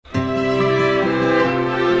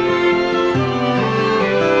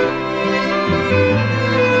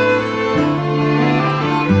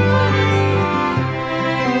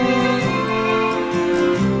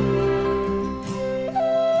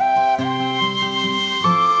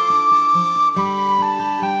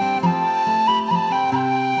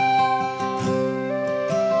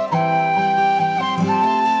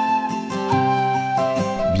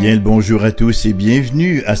Bien le bonjour à tous et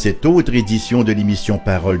bienvenue à cette autre édition de l'émission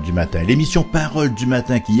Parole du matin. L'émission Parole du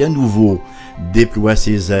matin qui à nouveau déploie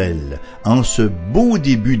ses ailes en ce beau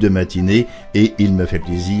début de matinée et il me fait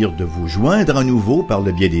plaisir de vous joindre à nouveau par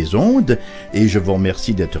le biais des ondes et je vous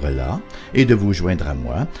remercie d'être là et de vous joindre à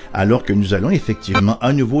moi alors que nous allons effectivement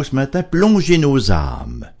à nouveau ce matin plonger nos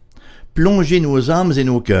âmes et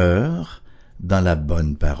nos cœurs dans la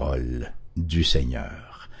bonne parole du Seigneur.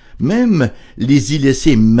 Même les y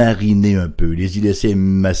laisser mariner un peu, les y laisser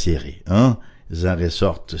macérer, ils en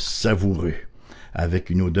ressortent savoureux,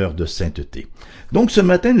 avec une odeur de sainteté. Donc ce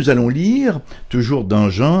matin, nous allons lire, toujours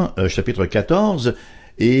dans Jean, chapitre 14,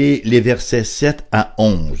 et les versets 7 à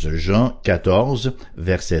 11. Jean 14,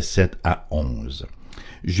 versets 7 à 11.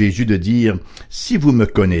 Jésus de dire, « Si vous me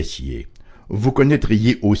connaissiez, vous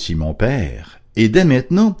connaîtriez aussi mon Père, et dès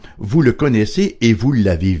maintenant, vous le connaissez et vous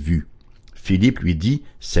l'avez vu. » Philippe lui dit,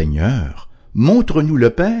 « Seigneur, montre-nous le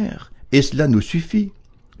Père, et cela nous suffit. »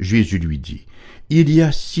 Jésus lui dit, « Il y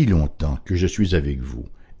a si longtemps que je suis avec vous,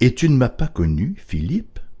 et tu ne m'as pas connu,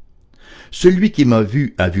 Philippe? Celui qui m'a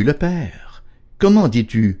vu a vu le Père. Comment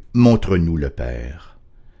dis-tu, montre-nous le Père?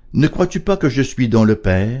 Ne crois-tu pas que je suis dans le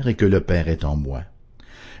Père et que le Père est en moi?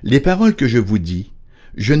 Les paroles que je vous dis,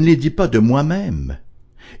 je ne les dis pas de moi-même.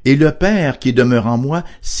 Et le Père qui demeure en moi,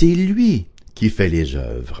 c'est lui qui fait les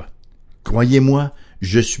œuvres. Croyez-moi,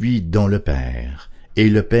 je suis dans le Père, et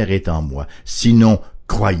le Père est en moi. Sinon,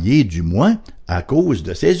 croyez du moins à cause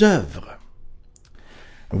de ses œuvres. »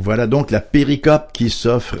 Voilà donc la péricope qui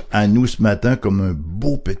s'offre à nous ce matin comme un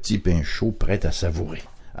beau petit pain chaud prêt à savourer,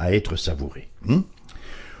 à être savouré.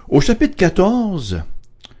 Au chapitre 14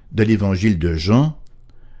 de l'évangile de Jean,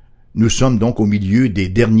 nous sommes donc au milieu des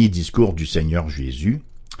derniers discours du Seigneur Jésus,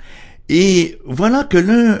 et voilà que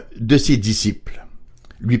l'un de ses disciples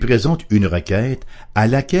lui présente une requête à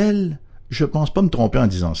laquelle, je pense pas me tromper en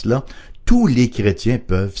disant cela, tous les chrétiens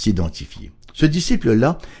peuvent s'identifier. Ce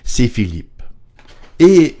disciple-là, c'est Philippe.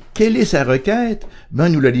 Et quelle est sa requête?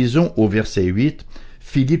 Nous la lisons au verset 8.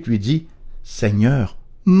 Philippe lui dit, « Seigneur,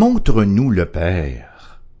 montre-nous le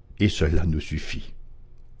Père, et cela nous suffit. »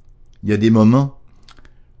 Il y a des moments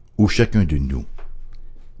où chacun de nous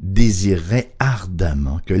désirerait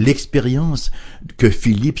ardemment que l'expérience que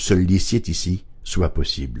Philippe sollicite ici soit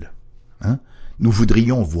possible. Nous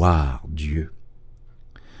voudrions voir Dieu.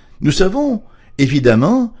 Nous savons,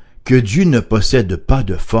 évidemment, que Dieu ne possède pas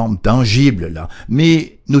de forme tangible, là,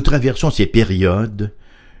 mais nous traversons ces périodes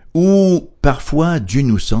où, parfois, Dieu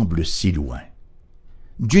nous semble si loin.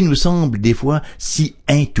 Dieu nous semble, des fois, si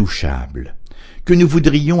intouchable, que nous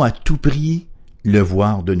voudrions à tout prix le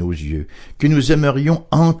voir de nos yeux, que nous aimerions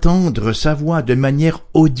entendre sa voix de manière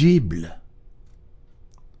audible.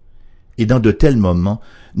 Et dans de tels moments,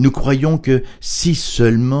 nous croyons que si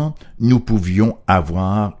seulement nous pouvions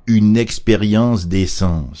avoir une expérience des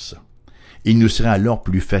sens, il nous serait alors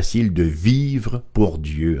plus facile de vivre pour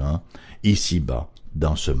Dieu, ici-bas,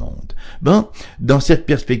 dans ce monde. Dans cette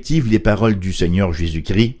perspective, les paroles du Seigneur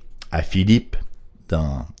Jésus-Christ à Philippe,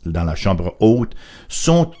 dans la chambre haute,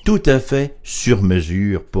 sont tout à fait sur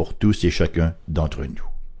mesure pour tous et chacun d'entre nous.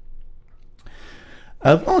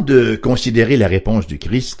 Avant de considérer la réponse du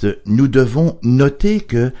Christ, nous devons noter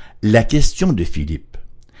que la question de Philippe,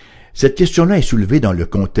 cette question-là est soulevée dans le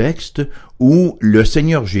contexte où le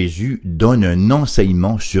Seigneur Jésus donne un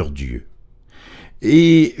enseignement sur Dieu.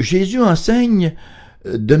 Et Jésus enseigne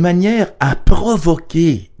de manière à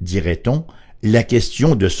provoquer, dirait-on, la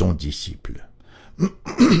question de son disciple.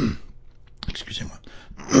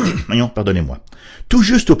 Excusez-moi. Pardonnez-moi. Tout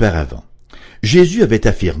juste auparavant, Jésus avait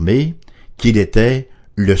affirmé qu'il était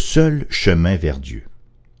le seul chemin vers Dieu.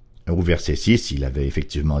 Au verset 6, il avait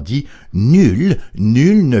effectivement dit « Nul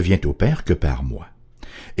ne vient au Père que par moi ».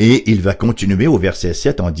 Et il va continuer au verset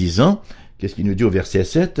 7 en disant, qu'est-ce qu'il nous dit au verset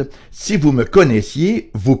 7 ? « Si vous me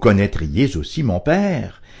connaissiez, vous connaîtriez aussi mon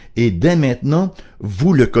Père, et dès maintenant,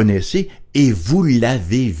 vous le connaissez et vous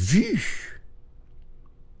l'avez vu. »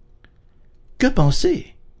 Que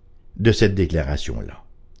penser de cette déclaration-là?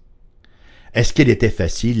 Est-ce qu'elle était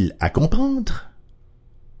facile à comprendre?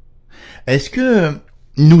 Est-ce que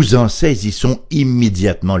nous en saisissons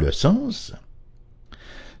immédiatement le sens?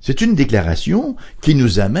 C'est une déclaration qui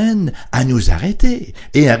nous amène à nous arrêter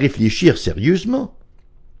et à réfléchir sérieusement.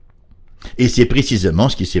 Et c'est précisément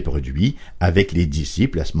ce qui s'est produit avec les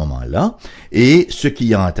disciples à ce moment-là et ce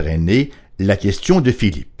qui a entraîné la question de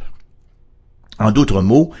Philippe. En d'autres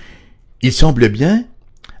mots, il semble bien,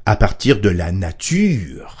 à partir de la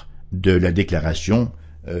nature de la déclaration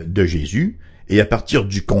de Jésus, et à partir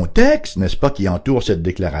du contexte, n'est-ce pas, qui entoure cette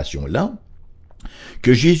déclaration-là,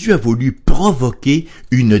 que Jésus a voulu provoquer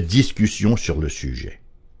une discussion sur le sujet.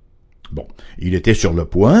 Bon, il était sur le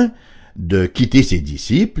point de quitter ses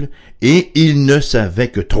disciples et il ne savait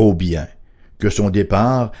que trop bien que son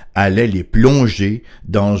départ allait les plonger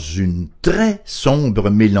dans une très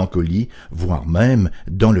sombre mélancolie, voire même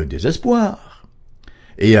dans le désespoir.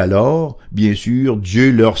 Et alors, bien sûr,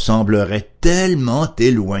 Dieu leur semblerait tellement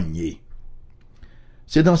éloigné.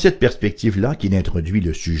 C'est dans cette perspective-là qu'il introduit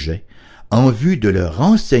le sujet, en vue de leur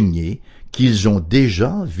enseigner qu'ils ont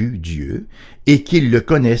déjà vu Dieu et qu'ils le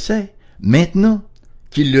connaissaient maintenant,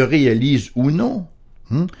 qu'ils le réalisent ou non.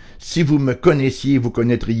 Si vous me connaissiez, vous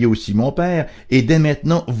connaîtriez aussi mon Père, et dès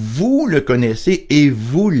maintenant, vous le connaissez et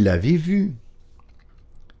vous l'avez vu.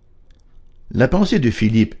 La pensée de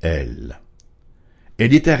Philippe, elle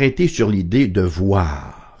est arrêtée sur l'idée de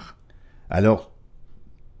voir. Alors,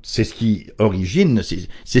 c'est ce qui est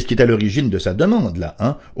à l'origine de sa demande,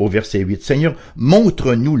 là, au verset 8. Seigneur,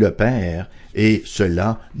 montre-nous le Père, et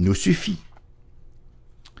cela nous suffit.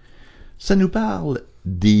 Ça nous parle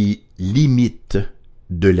des limites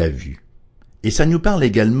de la vue. Et ça nous parle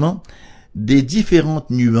également des différentes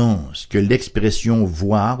nuances que l'expression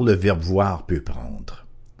voir, le verbe voir, peut prendre.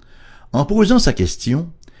 En posant sa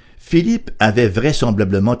question, Philippe avait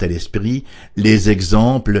vraisemblablement à l'esprit les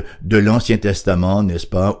exemples de l'Ancien Testament, n'est-ce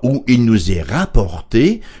pas, où il nous est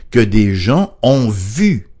rapporté que des gens ont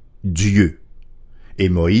vu Dieu. Et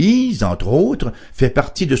Moïse, entre autres, fait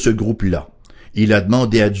partie de ce groupe-là. Il a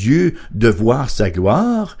demandé à Dieu de voir sa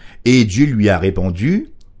gloire, et Dieu lui a répondu,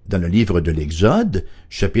 dans le livre de l'Exode,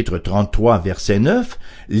 chapitre 33, verset 9,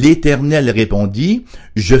 « L'Éternel répondit,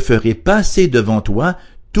 « Je ferai passer devant toi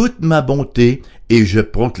toute ma bonté, et je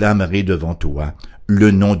proclamerai devant toi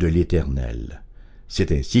le nom de l'Éternel. »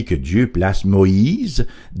 C'est ainsi que Dieu place Moïse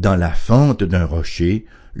dans la fente d'un rocher,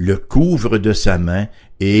 le couvre de sa main,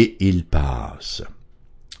 et il passe.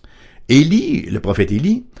 Élie, le prophète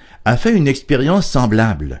Élie, a fait une expérience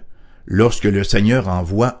semblable lorsque le Seigneur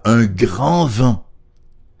envoie un grand vent.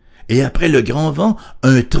 Et après le grand vent,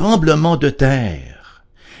 un tremblement de terre.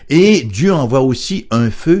 Et Dieu envoie aussi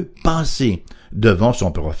un feu passer devant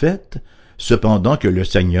son prophète, cependant que le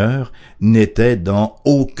Seigneur n'était dans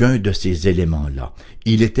aucun de ces éléments-là.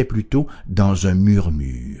 Il était plutôt dans un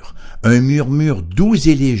murmure doux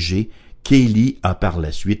et léger qu'Élie a par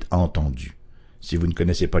la suite entendu. Si vous ne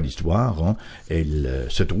connaissez pas l'histoire, elle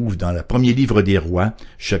se trouve dans le premier livre des Rois,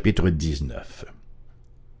 chapitre 19.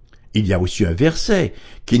 Il y a aussi un verset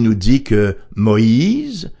qui nous dit que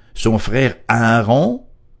Moïse, son frère Aaron,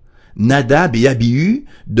 Nadab et Abihu,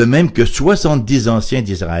 de même que 70 anciens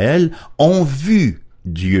d'Israël, ont vu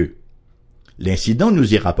Dieu. L'incident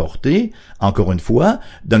nous est rapporté, encore une fois,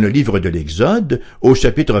 dans le livre de l'Exode, au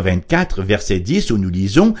chapitre 24, verset 10, où nous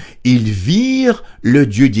lisons « Ils virent le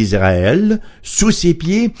Dieu d'Israël, sous ses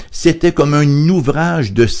pieds, c'était comme un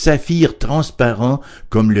ouvrage de saphir transparent,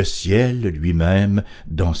 comme le ciel lui-même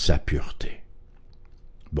dans sa pureté. »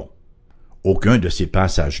 Bon, aucun de ces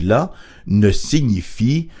passages-là ne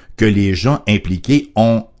signifie que les gens impliqués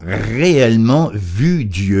ont réellement vu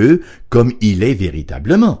Dieu comme il est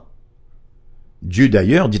véritablement. Dieu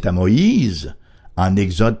d'ailleurs dit à Moïse, en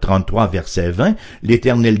Exode 33, verset 20, «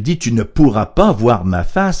 L'Éternel dit, tu ne pourras pas voir ma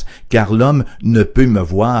face, car l'homme ne peut me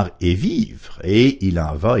voir et vivre. » Et il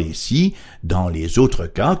en va ici dans les autres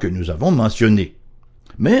cas que nous avons mentionnés.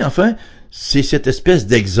 Mais enfin, c'est cette espèce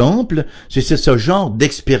d'exemple, c'est ce genre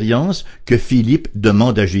d'expérience que Philippe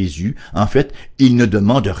demande à Jésus. En fait, il ne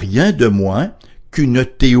demande rien de moins qu'une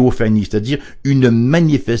théophanie, c'est-à-dire une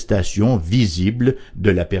manifestation visible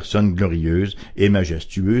de la personne glorieuse et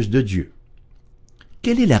majestueuse de Dieu.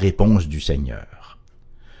 Quelle est la réponse du Seigneur?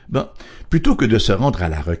 Plutôt que de se rendre à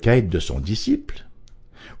la requête de son disciple,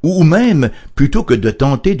 ou même plutôt que de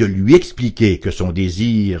tenter de lui expliquer que son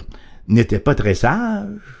désir n'était pas très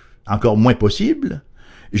sage, encore moins possible,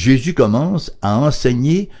 Jésus commence à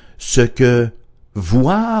enseigner ce que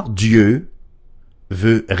voir Dieu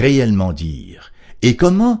veut réellement dire. Et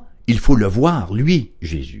comment il faut le voir, lui,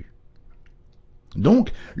 Jésus.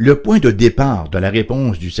 Donc, le point de départ de la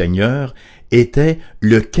réponse du Seigneur était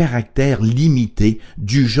le caractère limité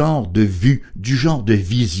du genre de vue, du genre de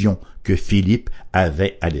vision que Philippe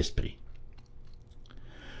avait à l'esprit.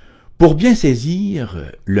 Pour bien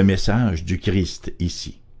saisir le message du Christ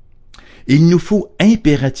ici, il nous faut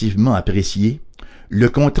impérativement apprécier le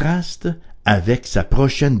contraste avec sa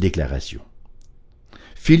prochaine déclaration.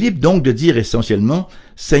 Philippe donc de dire essentiellement,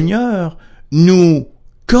 « Seigneur, nous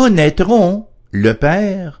connaîtrons le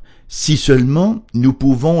Père si seulement nous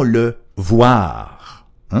pouvons le voir. »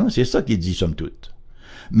 C'est ça qu'il dit, somme toute.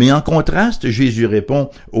 Mais en contraste, Jésus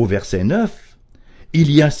répond au verset 9, «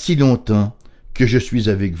 Il y a si longtemps que je suis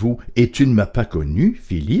avec vous et tu ne m'as pas connu,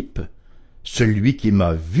 Philippe. Celui qui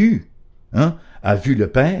m'a vu hein, a vu le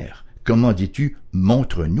Père, comment dis-tu,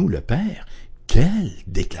 montre-nous le Père? Quelle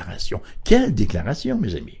déclaration! Quelle déclaration,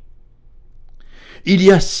 mes amis! Il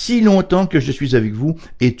y a si longtemps que je suis avec vous,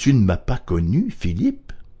 et tu ne m'as pas connu,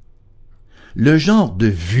 Philippe. Le genre de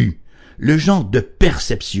vue, le genre de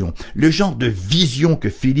perception, le genre de vision que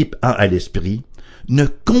Philippe a à l'esprit ne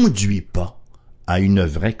conduit pas à une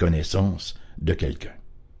vraie connaissance de quelqu'un.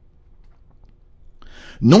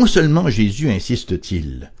 Non seulement Jésus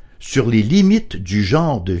insiste-t-il sur les limites du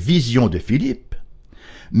genre de vision de Philippe,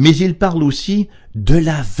 mais il parle aussi de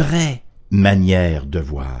la vraie manière de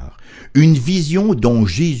voir, une vision dont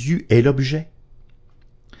Jésus est l'objet.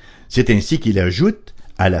 C'est ainsi qu'il ajoute,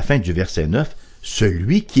 à la fin du verset 9, «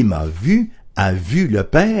 Celui qui m'a vu a vu le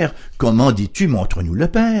Père, comment dis-tu, montre-nous le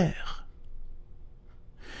Père ?»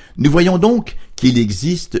 Nous voyons donc qu'il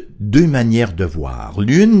existe deux manières de voir,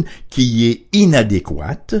 l'une qui est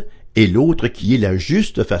inadéquate et l'autre qui est la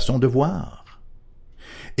juste façon de voir.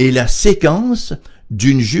 Et la séquence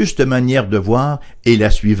d'une juste manière de voir est la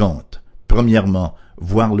suivante. Premièrement,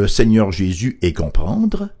 voir le Seigneur Jésus et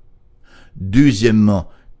comprendre. Deuxièmement,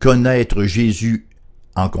 connaître Jésus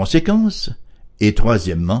en conséquence. Et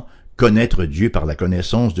troisièmement, connaître Dieu par la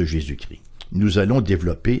connaissance de Jésus-Christ. Nous allons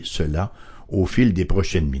développer cela au fil des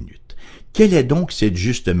prochaines minutes. Quelle est donc cette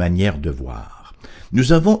juste manière de voir?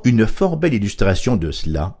 Nous avons une fort belle illustration de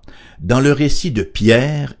cela dans le récit de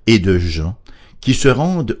Pierre et de Jean qui se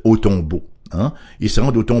rendent au tombeau. Ils se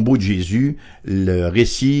rendent au tombeau de Jésus. Le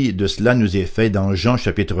récit de cela nous est fait dans Jean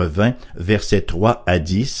chapitre 20, versets 3 à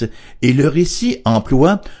 10. Et le récit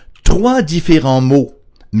emploie 3 différents mots,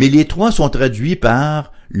 mais les 3 sont traduits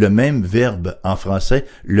par le même verbe en français,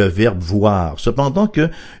 le verbe voir. Cependant que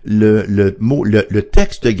le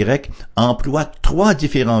texte grec emploie 3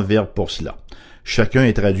 différents verbes pour cela. Chacun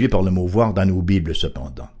est traduit par le mot voir dans nos Bibles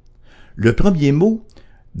cependant. Le premier mot,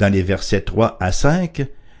 dans les versets 3 à 5,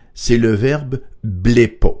 c'est le verbe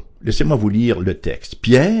blépo. Laissez-moi vous lire le texte.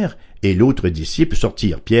 Pierre et l'autre disciple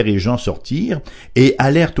sortirent. Pierre et Jean sortirent et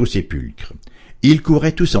allèrent au sépulcre. Ils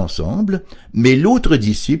couraient tous ensemble, mais l'autre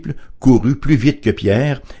disciple courut plus vite que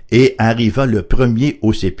Pierre et arriva le premier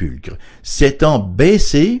au sépulcre. S'étant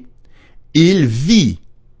baissé, il vit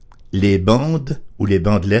les bandes ou les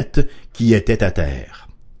bandelettes qui étaient à terre.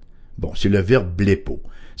 Bon, c'est le verbe blépo.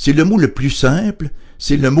 C'est le mot le plus simple,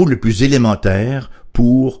 c'est le mot le plus élémentaire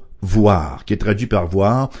pour voir, qui est traduit par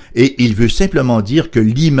voir, et il veut simplement dire que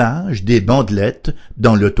l'image des bandelettes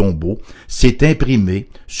dans le tombeau s'est imprimée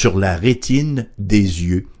sur la rétine des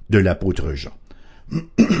yeux de l'apôtre Jean.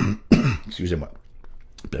 Excusez-moi.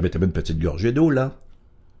 Permettez-moi une petite gorgée d'eau, là.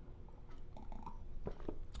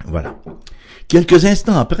 Voilà. Quelques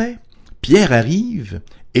instants après, Pierre arrive,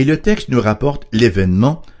 et le texte nous rapporte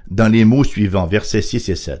l'événement dans les mots suivants, versets 6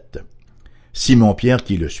 et 7. Simon-Pierre,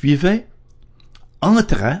 qui le suivait,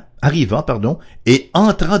 arriva et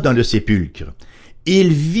entra dans le sépulcre. Il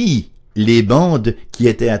vit les bandes qui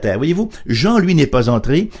étaient à terre. Voyez-vous, Jean, lui, n'est pas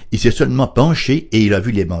entré, il s'est seulement penché et il a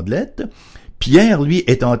vu les bandelettes. Pierre, lui,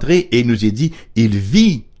 est entré et il nous est dit, il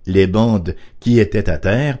vit les bandes qui étaient à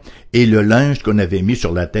terre et le linge qu'on avait mis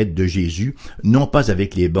sur la tête de Jésus, non pas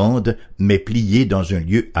avec les bandes, mais plié dans un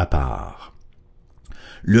lieu à part.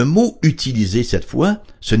 Le mot utilisé cette fois,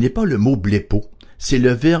 ce n'est pas le mot blépo, c'est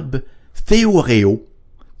le verbe théoréo.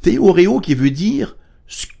 Théoréo qui veut dire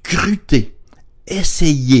scruter,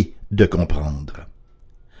 essayer de comprendre.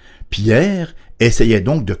 Pierre essayait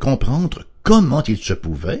donc de comprendre comment il se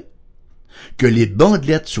pouvait que les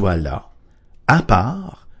bandelettes soient là, à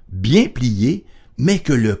part, bien pliées, mais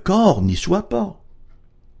que le corps n'y soit pas.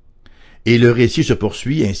 Et le récit se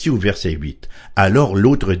poursuit ainsi au verset 8. Alors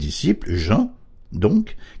l'autre disciple, Jean,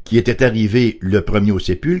 donc, qui était arrivé le premier au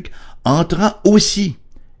sépulcre, entra aussi.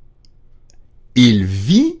 Il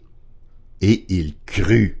vit et il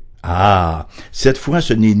crut. Ah, cette fois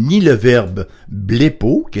ce n'est ni le verbe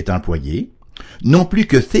blépo qui est employé, non plus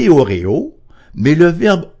que théoréo, mais le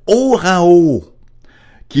verbe orao,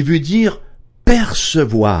 qui veut dire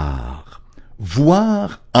percevoir,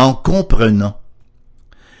 voir en comprenant.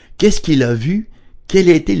 Qu'est-ce qu'il a vu? Quelle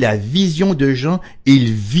a été la vision de Jean?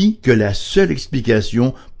 Il vit que la seule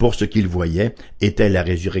explication pour ce qu'il voyait était la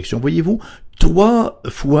résurrection. Voyez-vous, 3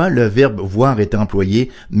 fois le verbe voir est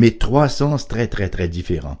employé, mais 3 sens très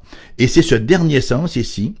différents. Et c'est ce dernier sens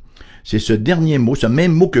ici, c'est ce dernier mot, ce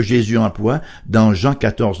même mot que Jésus emploie dans Jean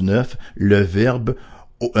 14, 9, le verbe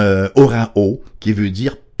orao, qui veut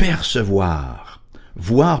dire percevoir,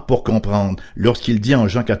 voir pour comprendre. Lorsqu'il dit en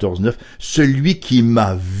Jean 14, 9, « Celui qui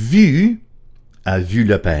m'a vu a vu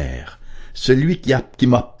le Père. Celui qui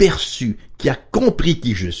m'a perçu, qui a compris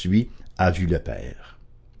qui je suis, a vu le Père. »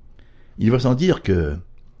 Il va sans dire que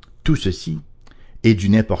Tout ceci est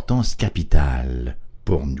d'une importance capitale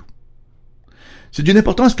pour nous. C'est d'une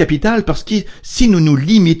importance capitale parce que si nous nous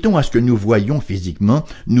limitons à ce que nous voyons physiquement,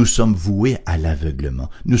 nous sommes voués à l'aveuglement.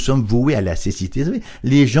 Nous sommes voués à la cécité. Vous savez,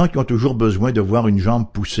 les gens qui ont toujours besoin de voir une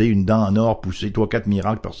jambe pousser, une dent en or pousser 3-4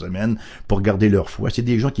 miracles par semaine pour garder leur foi, c'est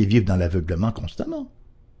des gens qui vivent dans l'aveuglement constamment.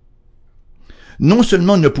 Non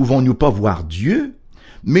seulement ne pouvons-nous pas voir Dieu,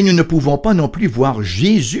 mais nous ne pouvons pas non plus voir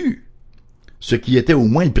Jésus, ce qui était au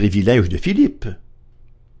moins le privilège de Philippe.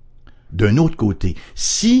 D'un autre côté,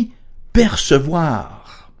 si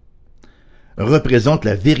percevoir représente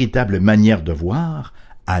la véritable manière de voir,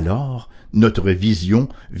 alors notre vision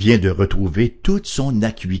vient de retrouver toute son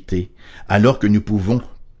acuité, alors que nous pouvons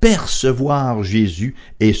percevoir Jésus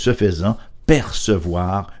et ce faisant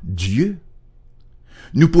percevoir Dieu.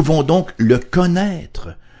 Nous pouvons donc le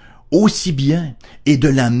connaître aussi bien et de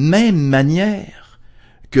la même manière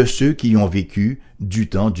que ceux qui ont vécu du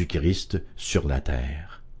temps du Christ sur la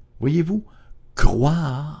terre. Voyez-vous,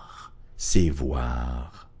 croire, c'est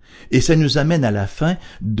voir. Et ça nous amène à la fin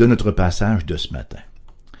de notre passage de ce matin.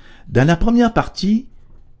 Dans la première partie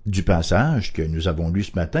du passage que nous avons lu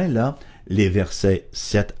ce matin, là, les versets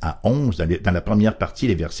 7 à 11, dans la première partie,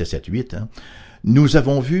 les versets 7-8, nous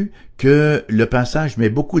avons vu que le passage met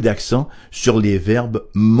beaucoup d'accent sur les verbes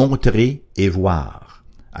montrer et voir.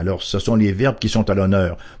 Alors, ce sont les verbes qui sont à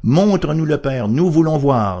l'honneur. Montre-nous le Père, nous voulons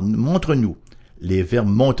voir, montre-nous. Les verbes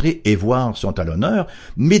montrer et voir sont à l'honneur,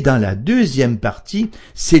 mais dans la deuxième partie,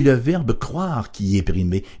 c'est le verbe croire qui est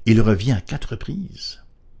primé. Il revient à 4 reprises.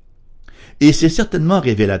 Et c'est certainement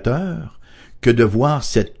révélateur que de voir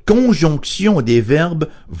cette conjonction des verbes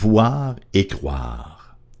voir et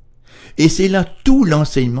croire. Et c'est là tout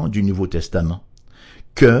l'enseignement du Nouveau Testament,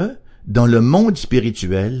 que, dans le monde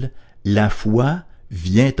spirituel, la foi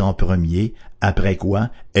vient en premier, après quoi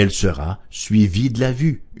elle sera suivie de la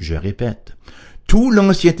vue. Je répète. Tout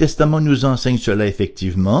l'Ancien Testament nous enseigne cela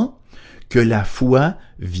effectivement, que la foi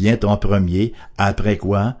vient en premier, après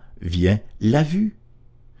quoi vient la vue.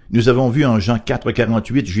 Nous avons vu en Jean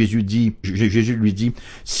 4,48, Jésus lui dit,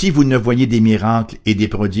 « Si vous ne voyez des miracles et des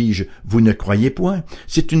prodiges, vous ne croyez point. »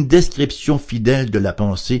 C'est une description fidèle de la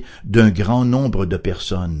pensée d'un grand nombre de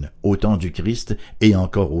personnes, au temps du Christ et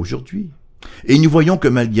encore aujourd'hui. Et nous voyons que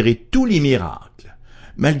malgré tous les miracles,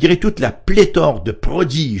 malgré toute la pléthore de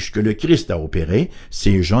prodiges que le Christ a opérés,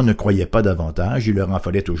 ces gens ne croyaient pas davantage, il leur en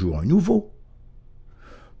fallait toujours un nouveau.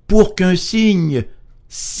 Pour qu'un signe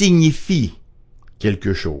signifie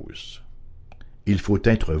quelque chose, il faut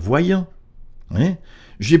être voyant.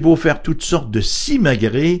 J'ai beau faire toutes sortes de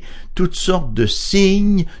simagrées, toutes sortes de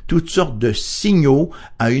signes, toutes sortes de signaux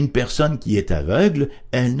à une personne qui est aveugle,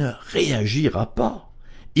 elle ne réagira pas.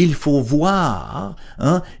 Il faut voir,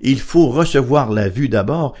 il faut recevoir la vue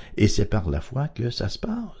d'abord, et c'est par la foi que ça se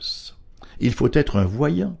passe. Il faut être un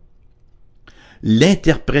voyant.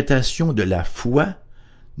 L'interprétation de la foi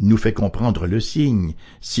nous fait comprendre le signe,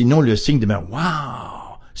 sinon le signe demeure «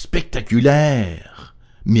 Wow! Spectaculaire! »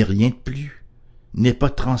 mais rien de plus, n'est pas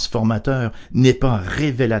transformateur, n'est pas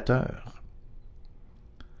révélateur.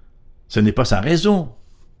 Ce n'est pas sans raison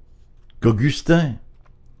qu'Augustin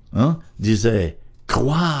disait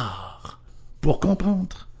croire pour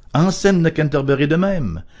comprendre. Anselme de Canterbury de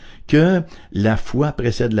même, que la foi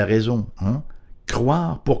précède la raison.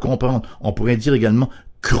 Croire pour comprendre. On pourrait dire également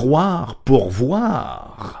croire pour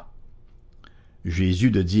voir.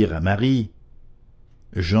 Jésus de dire à Marie,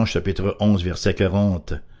 Jean chapitre 11 verset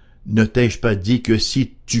 40, « Ne t'ai-je pas dit que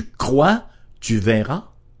si tu crois, tu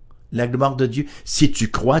verras? » La gloire de Dieu. Si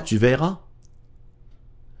tu crois, tu verras.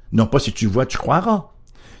 Non pas si tu vois, tu croiras.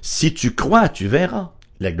 Si tu crois, tu verras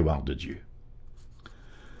la gloire de Dieu.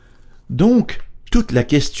 Donc, toute la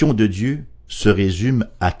question de Dieu se résume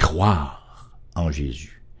à croire en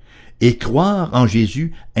Jésus. Et croire en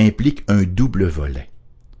Jésus implique un double volet.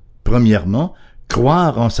 Premièrement,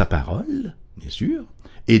 croire en sa parole, bien sûr,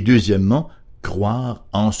 et deuxièmement, croire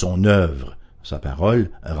en son œuvre. Sa parole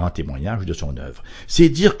rend témoignage de son œuvre. C'est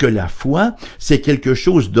dire que la foi, c'est quelque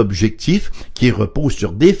chose d'objectif qui repose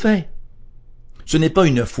sur des faits. Ce n'est pas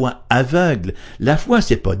une foi aveugle. La foi,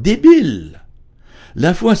 c'est pas débile.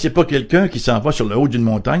 La foi, c'est pas quelqu'un qui s'en va sur le haut d'une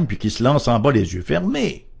montagne puis qui se lance en bas les yeux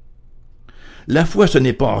fermés. La foi, ce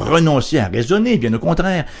n'est pas renoncer à raisonner, bien au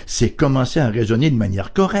contraire, c'est commencer à raisonner de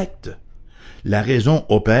manière correcte. La raison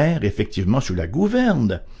opère effectivement sous la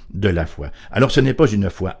gouverne de la foi. Alors ce n'est pas une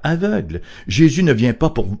foi aveugle. Jésus ne vient pas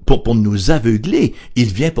pour nous aveugler,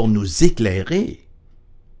 il vient pour nous éclairer.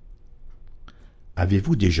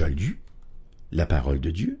 Avez-vous déjà lu la parole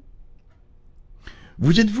de Dieu?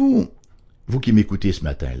 Vous êtes-vous, vous qui m'écoutez ce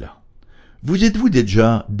matin-là, vous êtes-vous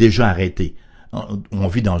déjà arrêté On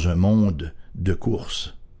vit dans un monde de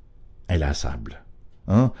course inlassable.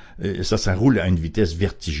 Hein? Ça roule à une vitesse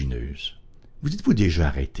vertigineuse. Vous êtes-vous déjà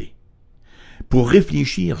arrêté pour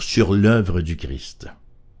réfléchir sur l'œuvre du Christ?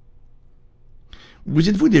 Vous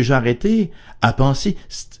êtes-vous déjà arrêté à penser,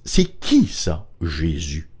 c'est qui ça,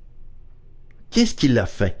 Jésus? Qu'est-ce qu'il a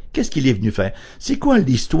fait? Qu'est-ce qu'il est venu faire? C'est quoi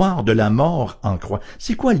l'histoire de la mort en croix?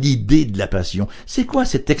 C'est quoi l'idée de la passion? C'est quoi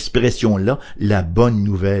cette expression-là, la bonne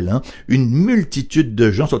nouvelle? Hein? Une multitude de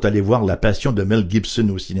gens sont allés voir la passion de Mel Gibson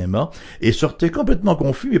au cinéma et sortaient complètement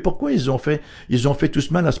confus. Et pourquoi ils ont fait tout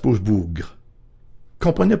ce mal à ce pauvre bougre?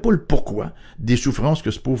 Comprenez pas le pourquoi des souffrances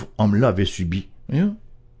que ce pauvre homme-là avait subies. Hein?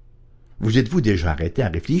 Vous êtes-vous déjà arrêté à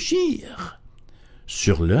réfléchir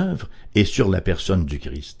sur l'œuvre et sur la personne du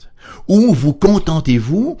Christ? Ou vous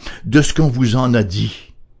contentez-vous de ce qu'on vous en a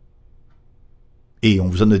dit? Et on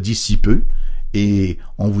vous en a dit si peu, et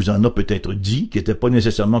on vous en a peut-être dit qui n'était pas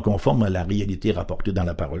nécessairement conforme à la réalité rapportée dans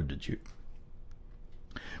la parole de Dieu.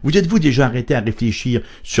 Vous êtes-vous déjà arrêté à réfléchir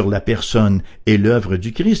sur la personne et l'œuvre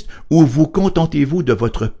du Christ, ou vous contentez-vous de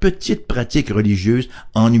votre petite pratique religieuse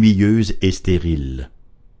ennuyeuse et stérile,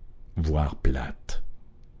 voire plate?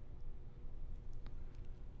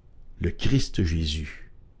 Le Christ Jésus,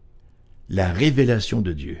 la révélation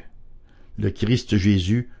de Dieu. Le Christ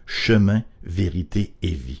Jésus, chemin, vérité et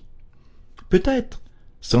vie. Peut-être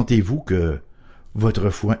sentez-vous que votre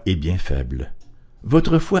foi est bien faible.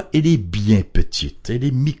 Votre foi, elle est bien petite, elle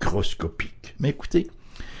est microscopique. Mais écoutez,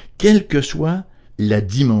 quelle que soit la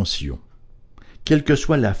dimension, quelle que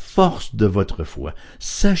soit la force de votre foi,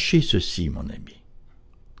 sachez ceci, mon ami.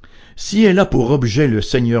 Si elle a pour objet le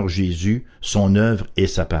Seigneur Jésus, son œuvre et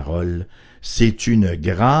sa parole, c'est une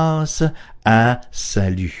grâce à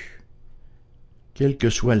salut, quelle que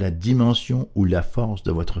soit la dimension ou la force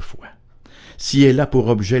de votre foi. Si elle a pour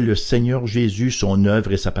objet le Seigneur Jésus, son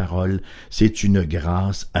œuvre et sa parole, c'est une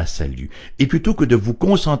grâce à salut. Et plutôt que de vous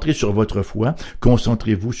concentrer sur votre foi,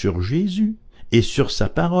 concentrez-vous sur Jésus et sur sa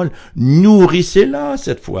parole. Nourrissez-la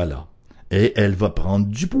cette foi-là, et elle va prendre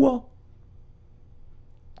du poids.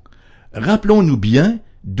 Rappelons-nous bien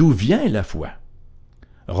d'où vient la foi.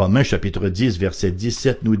 Romains chapitre 10, verset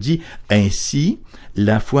 17 nous dit « Ainsi,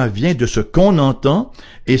 la foi vient de ce qu'on entend,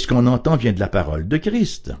 et ce qu'on entend vient de la parole de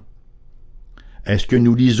Christ. » Est-ce que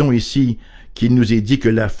nous lisons ici qu'il nous est dit que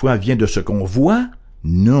la foi vient de ce qu'on voit?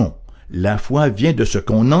 Non, la foi vient de ce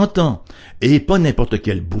qu'on entend, et pas n'importe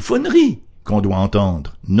quelle bouffonnerie qu'on doit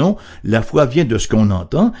entendre. Non, la foi vient de ce qu'on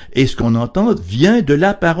entend, et ce qu'on entend vient de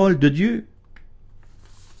la parole de Dieu.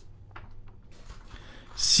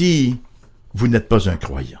 Si vous n'êtes pas un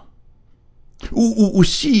croyant, ou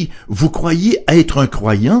si vous croyez être un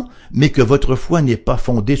croyant, mais que votre foi n'est pas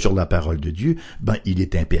fondée sur la parole de Dieu, il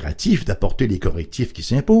est impératif d'apporter les correctifs qui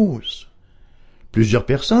s'imposent. Plusieurs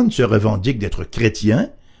personnes se revendiquent d'être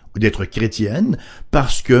chrétiens ou d'être chrétiennes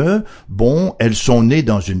parce que, elles sont nées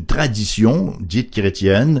dans une tradition dite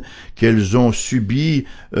chrétienne, qu'elles ont subi,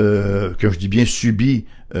 que je dis bien subi,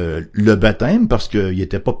 le baptême parce qu'il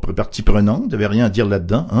n'était pas partie prenante, il n'y avait rien à dire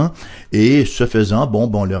là-dedans, hein, et ce faisant,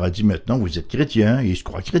 on leur a dit maintenant vous êtes chrétiens, et ils se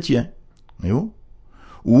croient chrétiens.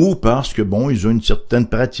 Ou parce que ils ont une certaine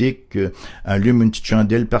pratique, allument une petite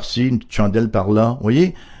chandelle par-ci, une petite chandelle par-là,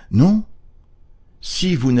 voyez? Non.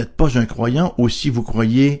 Si vous n'êtes pas un croyant, ou si vous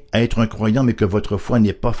croyez être un croyant, mais que votre foi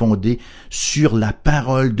n'est pas fondée sur la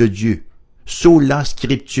parole de Dieu, sola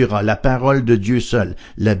scriptura, la parole de Dieu seule,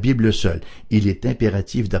 la Bible seule, il est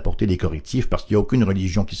impératif d'apporter les correctifs parce qu'il n'y a aucune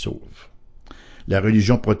religion qui sauve. La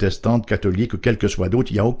religion protestante, catholique ou quelle que soit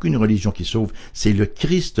d'autre, il n'y a aucune religion qui sauve. C'est le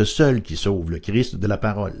Christ seul qui sauve, le Christ de la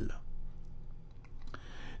parole.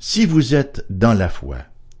 Si vous êtes dans la foi,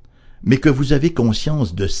 mais que vous avez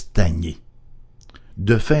conscience de stagner,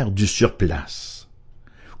 de faire du surplace,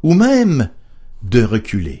 ou même de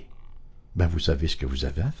reculer, vous savez ce que vous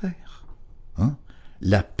avez à faire. Hein?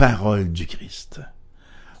 La parole du Christ.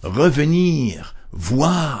 Revenir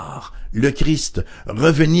voir le Christ,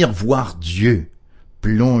 revenir voir Dieu,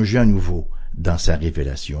 plonger à nouveau dans sa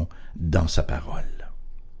révélation, dans sa parole.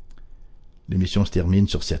 L'émission se termine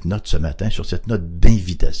sur cette note ce matin, sur cette note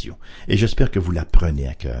d'invitation. Et j'espère que vous la prenez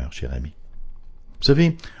à cœur, cher ami. Vous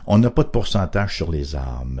savez, on n'a pas de pourcentage sur les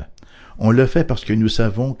âmes. On le fait parce que nous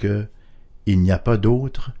savons que il n'y a pas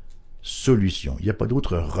d'autre solution, il n'y a pas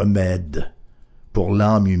d'autre remède pour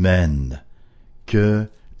l'âme humaine que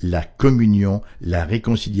la communion, la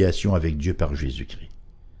réconciliation avec Dieu par Jésus-Christ.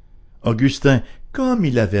 Augustin, comme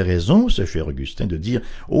il avait raison, ce cher Augustin, de dire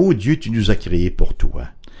 « Ô Dieu, tu nous as créés pour toi,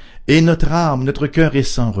 et notre âme, notre cœur est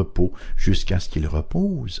sans repos, jusqu'à ce qu'il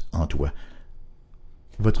repose en toi. »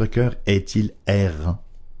 Votre cœur est-il errant?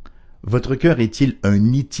 Votre cœur est-il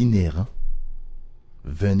un itinérant?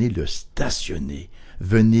 venez le stationner,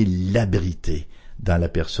 venez l'abriter dans la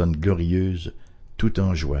personne glorieuse, tout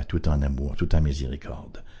en joie, tout en amour, tout en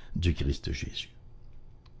miséricorde du Christ Jésus.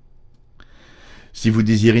 Si vous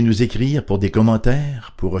désirez nous écrire pour des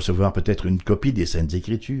commentaires, pour recevoir peut-être une copie des Saintes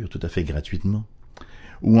Écritures, tout à fait gratuitement,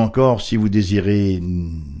 ou encore si vous désirez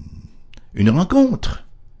une rencontre,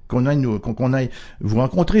 qu'on aille vous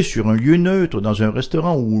rencontrer sur un lieu neutre, dans un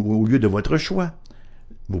restaurant ou au lieu de votre choix,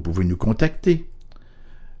 vous pouvez nous contacter.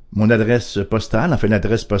 Mon adresse postale, enfin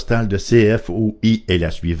l'adresse postale de CFOI est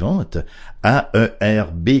la suivante,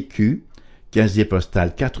 AERBQ, casier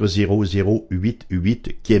postal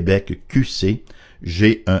 40088, Québec QC,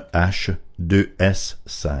 G1H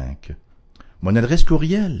 2S5. Mon adresse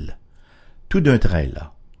courriel, tout d'un trait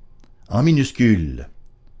là, en minuscule,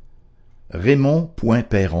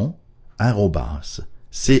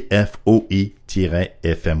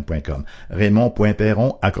 raymond.perron@cfoi-fm.com.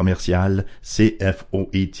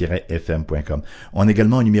 raymond.perron@cfoi-fm.com. On a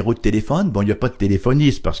également un numéro de téléphone. Bon, il n'y a pas de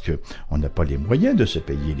téléphoniste parce que on n'a pas les moyens de se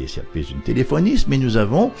payer les services d'une téléphoniste, mais nous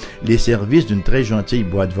avons les services d'une très gentille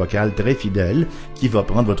boîte vocale très fidèle qui va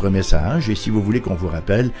prendre votre message et si vous voulez qu'on vous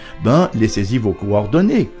rappelle, laissez-y vos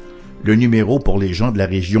coordonnées. Le numéro pour les gens de la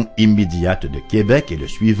région immédiate de Québec est le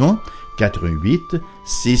suivant,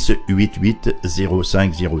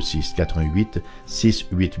 418-688-0506.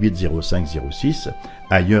 418-688-0506.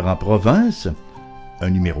 Ailleurs en province, un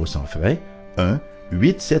numéro sans frais,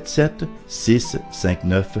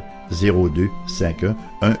 1-877-659-0251.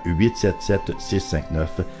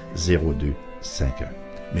 1-877-659-0251.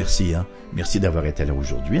 Merci, Merci d'avoir été là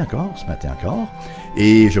aujourd'hui encore, ce matin encore.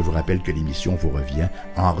 Et je vous rappelle que l'émission vous revient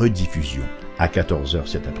en rediffusion à 14h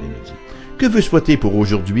cet après-midi. Que veut souhaiter pour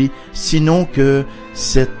aujourd'hui, sinon que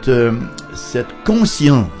cette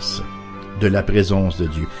conscience de la présence de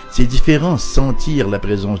Dieu. C'est différent, sentir la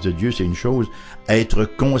présence de Dieu, c'est une chose. Être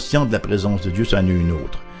conscient de la présence de Dieu, c'en est une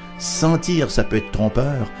autre. Sentir, ça peut être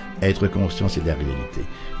trompeur. Être conscient, c'est la réalité.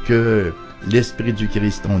 Que l'Esprit du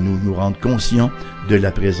Christ en nous rende conscients de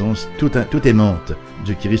la présence tout aimante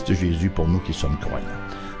du Christ Jésus pour nous qui sommes croyants.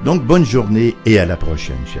 Donc, bonne journée et à la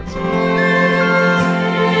prochaine, chers amis.